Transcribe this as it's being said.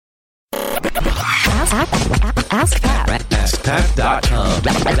AskPat. AskPat.com.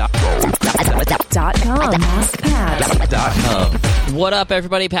 AskPat.com. What up,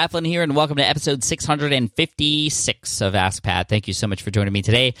 everybody? Pat Flynn here, and welcome to episode 656 of Ask Pat. Thank you so much for joining me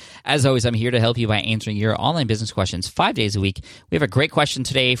today. As always, I'm here to help you by answering your online business questions 5 days a week. We have a great question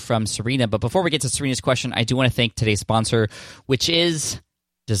today from Serena, but before we get to Serena's question, I do want to thank today's sponsor, which is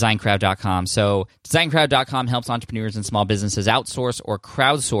DesignCrowd.com. So DesignCrowd.com helps entrepreneurs and small businesses outsource or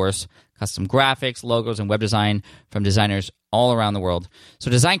crowdsource custom graphics, logos, and web design from designers all around the world. So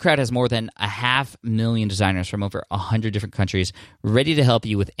DesignCrowd has more than 500,000 designers from over 100 different countries ready to help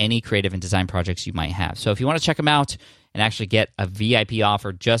you with any creative and design projects you might have. So if you want to check them out and actually get a VIP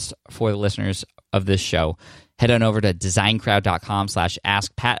offer just for the listeners of this show, head on over to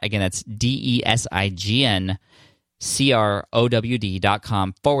designcrowd.com/askpat. Again, that's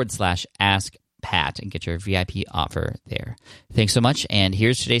DesignCrowd.com/askpat and get your VIP offer there. Thanks so much. And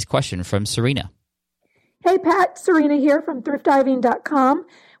here's today's question from Serena. Hey, Pat. Serena here from thriftdiving.com,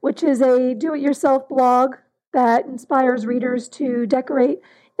 which is a do-it-yourself blog that inspires readers to decorate,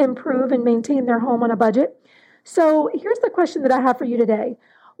 improve, and maintain their home on a budget. So here's the question that I have for you today.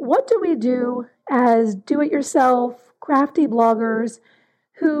 What do we do as do-it-yourself, crafty bloggers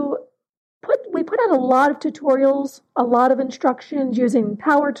who we put out a lot of tutorials, a lot of instructions using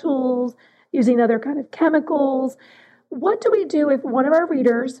power tools, using other kind of chemicals? What do we do if one of our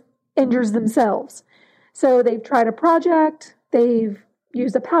readers injures themselves? So they've tried a project, they've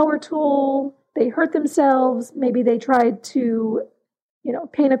used a power tool, they hurt themselves, maybe they tried to,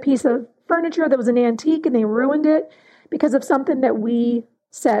 paint a piece of furniture that was an antique and they ruined it because of something that we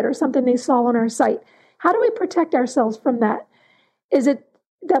said or something they saw on our site. How do we protect ourselves from that? Is it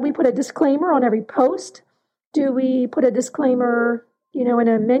that we put a disclaimer on every post? Do we put a disclaimer, in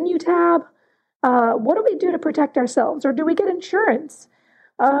a menu tab? What do we do to protect ourselves? Or do we get insurance?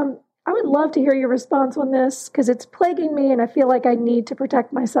 I would love to hear your response on this because it's plaguing me and I feel like I need to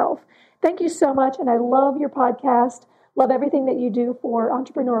protect myself. Thank you so much. And I love your podcast. Love everything that you do for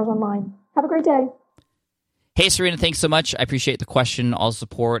entrepreneurs online. Have a great day. Hey, Serena, thanks so much. I appreciate the question, all the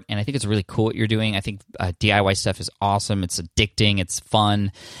support, and I think it's really cool what you're doing. I think DIY stuff is awesome. It's addicting. It's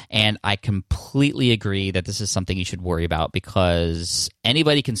fun, and I completely agree that this is something you should worry about because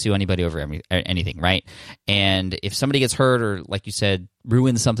anybody can sue anybody over anything, right? And if somebody gets hurt or, like you said,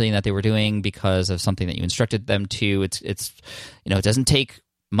 ruins something that they were doing because of something that you instructed them to, it doesn't take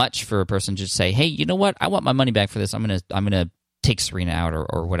much for a person to just say, hey, you know what? I want my money back for this. I'm gonna take Serena out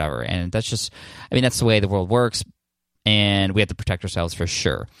or whatever. And that's just, that's the way the world works, and we have to protect ourselves for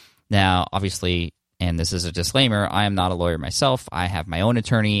sure. Now, obviously, and this is a disclaimer, I am not a lawyer myself. I have my own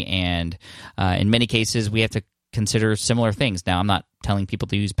attorney, and in many cases, we have to consider similar things. Now, I'm not telling people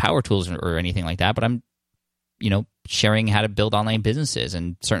to use power tools or anything like that, but I'm, sharing how to build online businesses,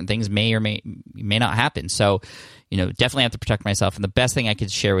 and certain things may or may not happen. So, definitely have to protect myself. And the best thing I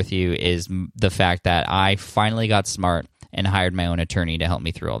could share with you is the fact that I finally got smart and hired my own attorney to help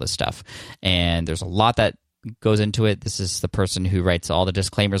me through all this stuff. And there's a lot that goes into it. This is the person who writes all the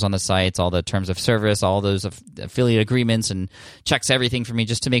disclaimers on the sites, all the terms of service, all those affiliate agreements, and checks everything for me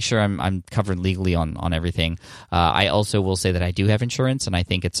just to make sure I'm covered legally on everything. I also will say that I do have insurance, and I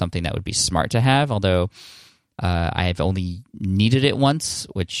think it's something that would be smart to have, although I have only needed it once,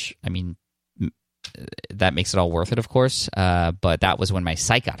 which, that makes it all worth it, of course. But that was when my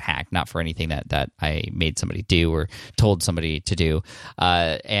site got hacked, not for anything that I made somebody do or told somebody to do.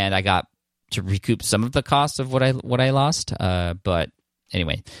 And I got to recoup some of the costs of what I lost. But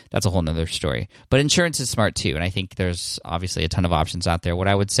anyway, that's a whole nother story. But insurance is smart too, and I think there's obviously a ton of options out there. What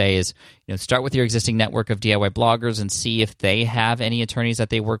I would say is, start with your existing network of DIY bloggers and see if they have any attorneys that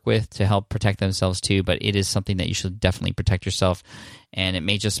they work with to help protect themselves too. But it is something that you should definitely protect yourself, and it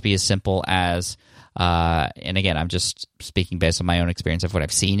may just be as simple as, and again, I'm just speaking based on my own experience of what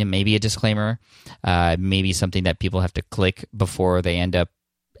I've seen, and maybe a disclaimer, maybe something that people have to click before they end up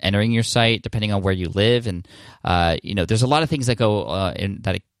entering your site, depending on where you live. And, there's a lot of things that go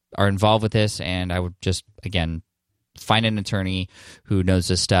that are involved with this. And I would just, again, find an attorney who knows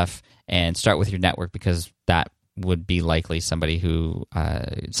this stuff and start with your network, because that would be likely somebody who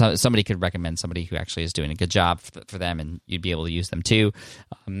somebody could recommend somebody who actually is doing a good job for them, and you'd be able to use them too.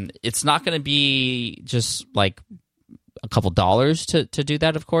 It's not going to be just like a couple dollars to do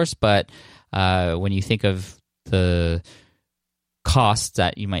that, of course, but when you think of the costs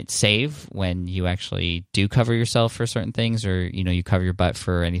that you might save when you actually do cover yourself for certain things, or you cover your butt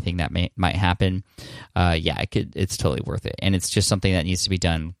for anything that might happen, it's totally worth it. And it's just something that needs to be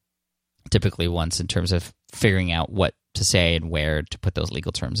done typically once, in terms of figuring out what to say and where to put those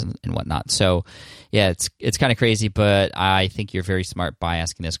legal terms and whatnot. So, yeah, it's kind of crazy, but I think you're very smart by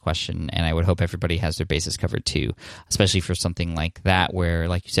asking this question, and I would hope everybody has their bases covered too, especially for something like that where,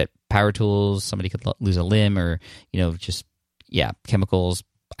 like you said, power tools, somebody could lose a limb or, just, chemicals.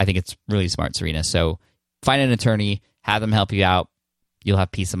 I think it's really smart, Serena. So find an attorney, have them help you out. You'll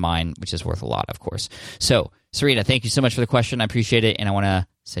have peace of mind, which is worth a lot, of course. So, Serena, thank you so much for the question. I appreciate it, and I want to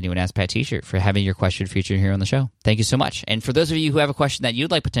send you an Ask Pat t-shirt for having your question featured here on the show. Thank you so much. And for those of you who have a question that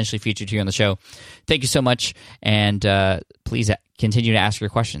you'd like potentially featured here on the show, thank you so much, and please continue to ask your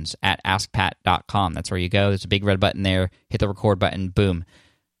questions at askpat.com. That's where you go. There's a big red button there. Hit the record button. Boom.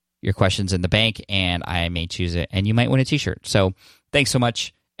 Your question's in the bank, and I may choose it, and you might win a t-shirt. So thanks so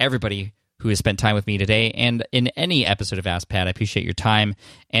much, everybody who has spent time with me today and in any episode of Ask Pat. I appreciate your time.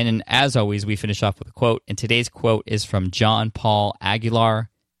 And as always, we finish off with a quote. And today's quote is from John Paul Aguilar.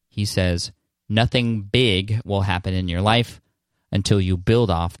 He says, "Nothing big will happen in your life until you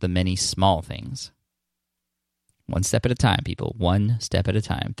build off the many small things." One step at a time, people. One step at a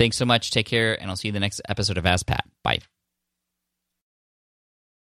time. Thanks so much. Take care, and I'll see you in the next episode of Ask Pat. Bye.